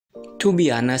To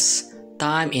be honest,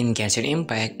 time in Genshin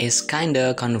Impact is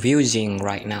kinda confusing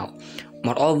right now.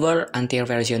 Moreover, until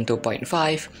version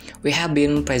 2.5, we have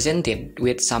been presented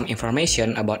with some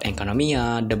information about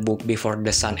Enkanomiya, the book before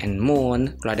the Sun and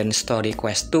Moon, Raiden Story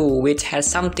Quest 2, which has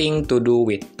something to do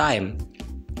with time.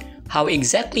 How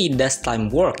exactly does time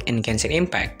work in Genshin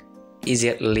Impact? Is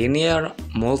it linear,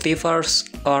 multiverse,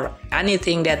 or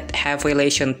anything that have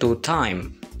relation to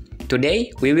time?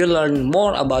 Today, we will learn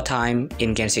more about time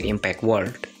in Genshin Impact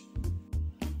World.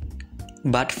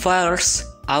 But first,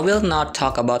 I will not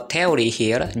talk about theory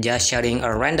here, just sharing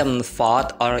a random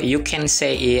thought, or you can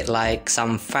say it like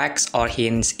some facts or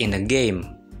hints in the game.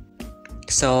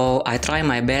 So I try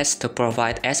my best to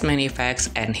provide as many facts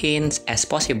and hints as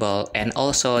possible, and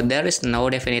also there is no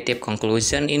definitive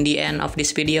conclusion in the end of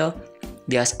this video,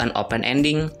 just an open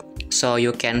ending, so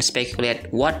you can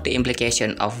speculate what the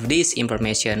implication of this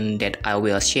information that I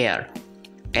will share.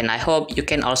 And I hope you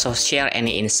can also share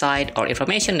any insight or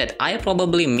information that I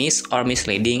probably miss or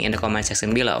misleading in the comment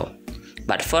section below.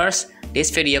 But first,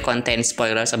 this video contains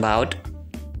spoilers about...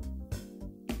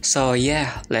 So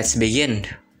yeah, let's begin.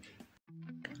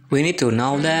 We need to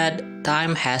know that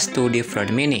time has two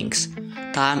different meanings,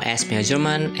 time as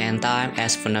measurement and time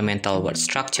as fundamental word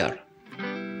structure.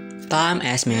 Time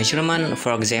as measurement,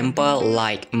 for example,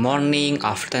 like morning,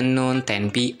 afternoon,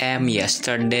 10 p.m.,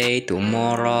 yesterday,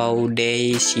 tomorrow,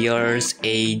 days, years,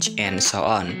 age, and so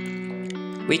on.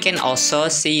 We can also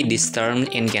see this term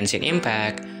in Genshin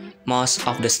Impact. Most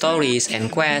of the stories and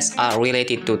quests are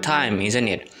related to time, isn't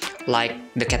it? Like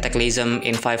the Cataclysm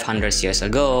in 500 years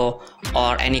ago,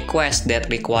 or any quest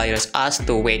that requires us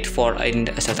to wait for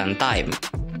a certain time.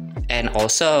 And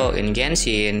also in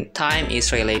Genshin, time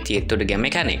is related to the game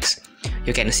mechanics.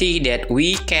 You can see that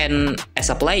we can, as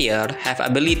a player, have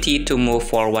ability to move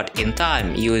forward in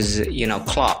time, use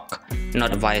clock,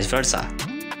 not vice versa.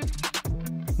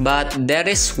 But there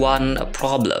is one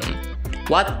problem.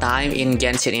 What time in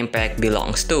Genshin Impact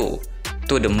belongs to?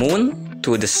 To the moon,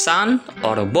 to the sun,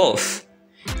 or both?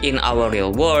 In our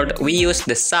real world, we use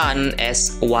the sun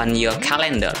as 1 year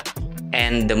calendar,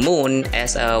 and the moon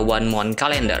as a 1 month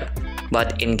calendar.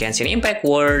 But in Genshin Impact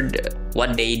World,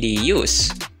 what day do you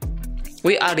use?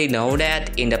 We already know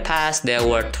that in the past there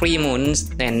were 3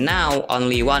 moons and now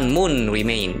only 1 moon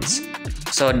remains.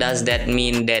 So does that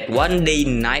mean that 1 day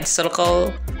night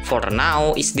cycle for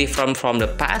now is different from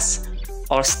the past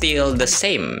or still the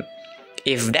same?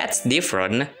 If that's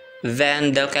different,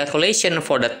 then the calculation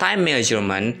for the time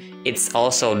measurement is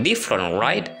also different,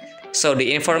 right? So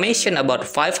the information about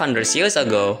 500 years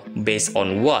ago based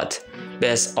on what?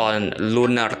 Based on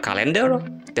lunar calendar,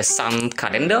 the sun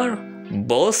calendar,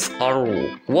 both, or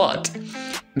what?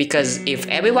 Because if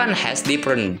everyone has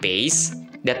different base,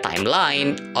 the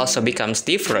timeline also becomes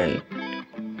different.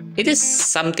 It is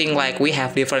something like we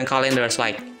have different calendars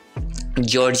like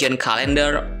Georgian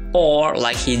calendar or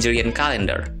like Hijrian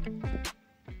calendar.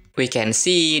 We can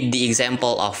see the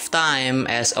example of time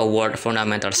as a word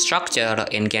fundamental structure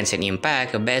in Genshin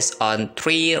Impact based on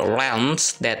 3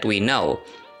 realms that we know.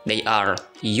 They are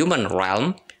Human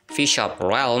Realm, Bishop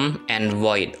Realm, and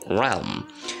Void Realm.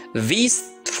 These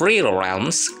 3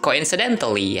 realms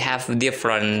coincidentally have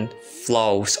different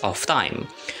flows of time.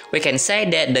 We can say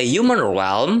that the Human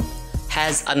Realm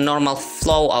has a normal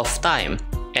flow of time,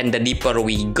 and the deeper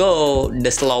we go, the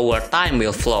slower time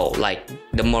will flow, like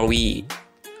the more we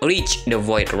reach the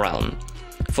Void Realm.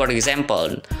 For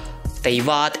example,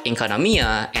 Teyvat,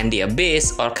 Enkanomiya, and the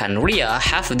Abyss or Khaenri'ah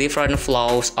have different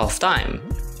flows of time.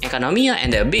 Enkanomiya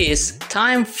and the Abyss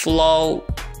time flow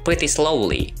pretty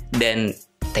slowly than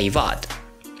Teyvat.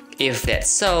 If that's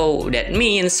so, that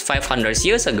means 500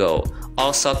 years ago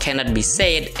also cannot be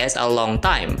said as a long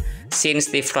time, since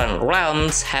different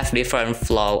realms have different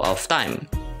flow of time.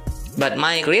 But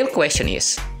my real question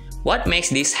is, what makes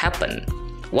this happen?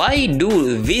 Why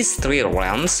do these 3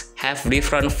 realms have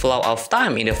different flow of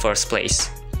time in the first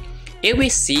place? If we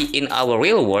see in our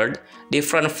real world,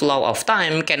 different flow of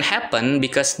time can happen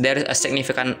because there is a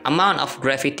significant amount of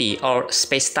gravity or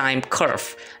space-time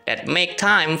curve that make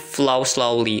time flow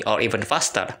slowly or even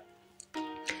faster.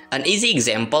 An easy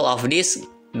example of this,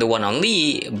 the one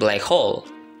only black hole.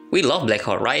 We love black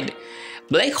hole, right?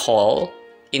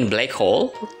 In black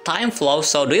hole, time flows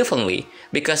so differently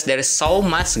because there is so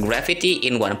much gravity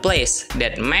in one place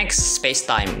that makes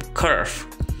space-time curve.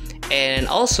 And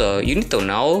also, you need to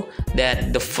know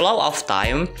that the flow of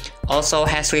time also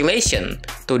has relation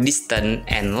to distance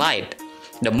and light.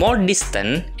 The more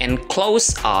distant and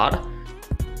close are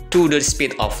to the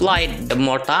speed of light, the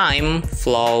more time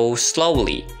flows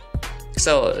slowly.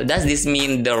 So, does this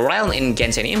mean the realm in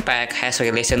Genshin Impact has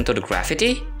relation to the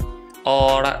gravity?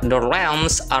 or the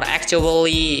realms are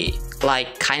actually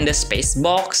like kinda space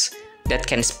box that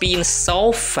can spin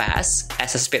so fast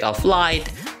as the speed of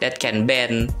light that can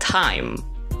bend time?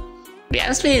 The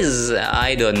answer is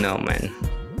I don't know, man.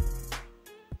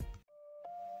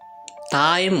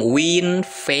 Time, wind,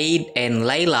 fate, and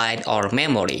Layline or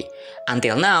memory.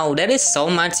 Until now, there is so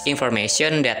much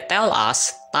information that tell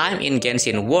us time in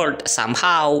Genshin World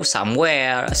somehow,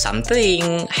 somewhere,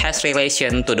 something has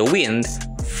relation to the wind,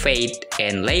 fate,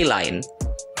 and Layline.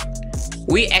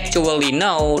 We actually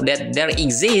know that there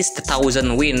exists the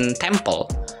Thousand Wind Temple,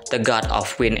 the god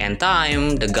of wind and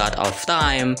time, the god of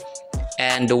time,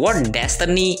 and the word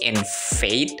destiny and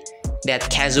fate that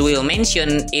casually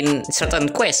mentioned in certain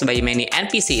quests by many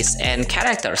NPCs and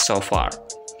characters so far.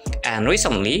 And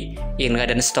recently, in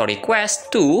Raiden Story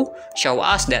Quest 2, show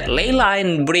us that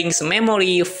Layline brings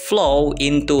memory flow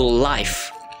into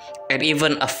life, and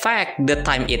even affect the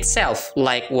time itself,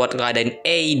 like what Raiden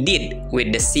A did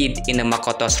with the seed in the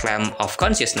Makoto's realm of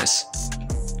consciousness.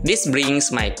 This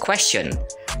brings my question.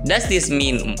 Does this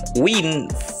mean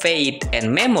wind, fate,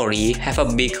 and memory have a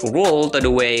big role to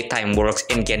the way time works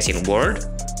in Genshin World?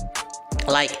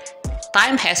 Like,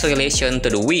 time has relation to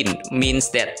the wind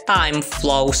means that time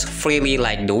flows freely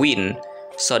like the wind.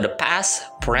 So the past,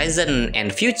 present,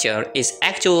 and future is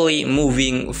actually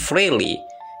moving freely.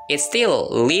 It's still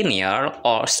linear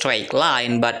or straight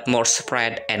line but more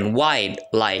spread and wide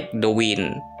like the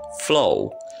wind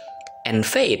flow. And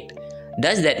fate.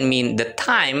 Does that mean the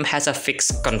time has a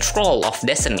fixed control of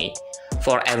destiny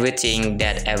for everything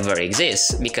that ever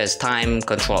exists because time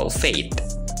controls fate?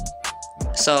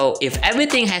 So if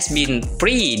everything has been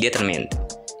predetermined,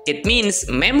 it means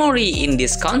memory in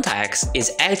this context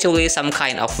is actually some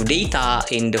kind of data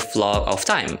in the flow of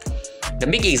time. The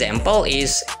big example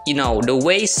is, the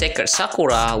way Sacred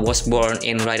Sakura was born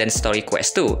in Raiden Story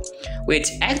Quest 2,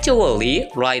 which actually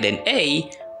Raiden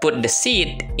A put the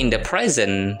seed in the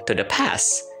present to the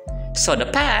past. So the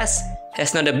past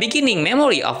has not the beginning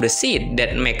memory of the seed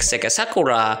that makes Sacred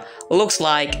Sakura looks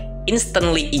like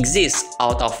instantly exists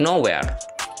out of nowhere.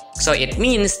 So it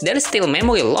means there is still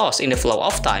memory loss in the flow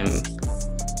of time.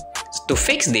 To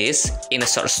fix this, in a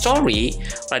short story,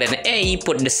 Raiden A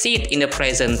put the seed in the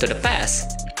present to the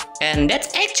past. And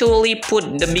that actually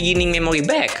put the beginning memory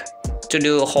back to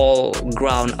the whole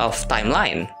ground of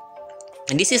timeline.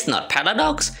 And this is not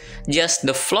paradox, just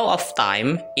the flow of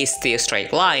time is still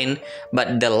straight line,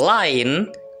 but the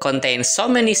line contains so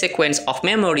many sequences of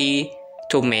memory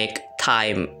to make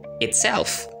time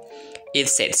itself. If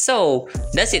said so,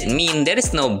 does it mean there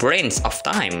is no brains of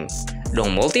time? No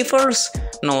multiverse,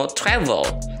 no travel,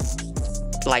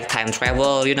 like time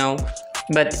travel,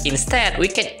 But instead, we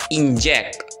can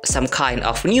inject some kind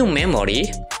of new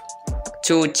memory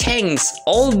to change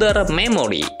older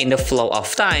memory in the flow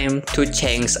of time to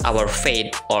change our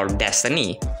fate or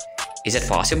destiny. Is it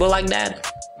possible like that?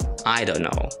 I don't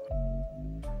know.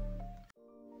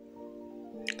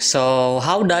 So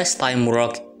how does time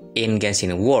work in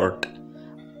Genshin World?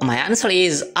 My answer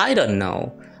is I don't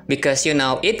know. Because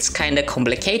it's kinda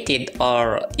complicated,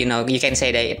 or you can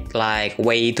say that like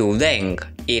way too long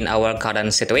in our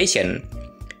current situation.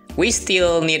 We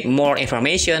still need more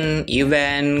information,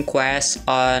 event, quests,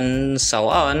 and so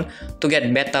on to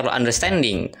get better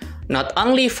understanding, not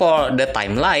only for the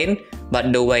timeline,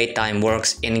 but the way time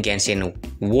works in Genshin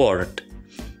World.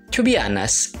 To be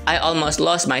honest, I almost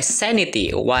lost my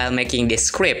sanity while making this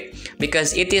script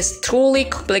because it is truly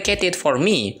complicated for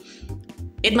me.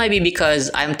 It might be because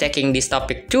I'm taking this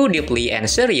topic too deeply and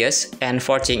serious and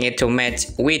forcing it to match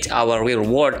with our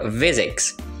real-world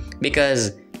physics.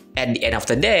 Because at the end of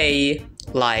the day,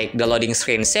 like the loading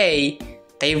screen say,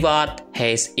 Teyvat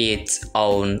has its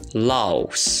own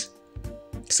laws.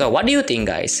 So what do you think,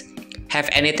 guys? Have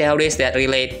any theories that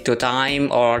relate to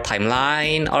time or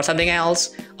timeline or something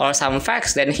else? Or some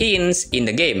facts and hints in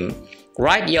the game?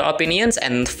 Write your opinions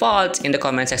and thoughts in the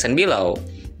comment section below.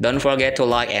 Don't forget to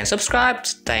like and subscribe.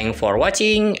 Thanks for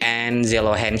watching, and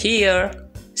HelloZen here.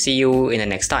 See you in the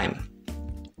next time.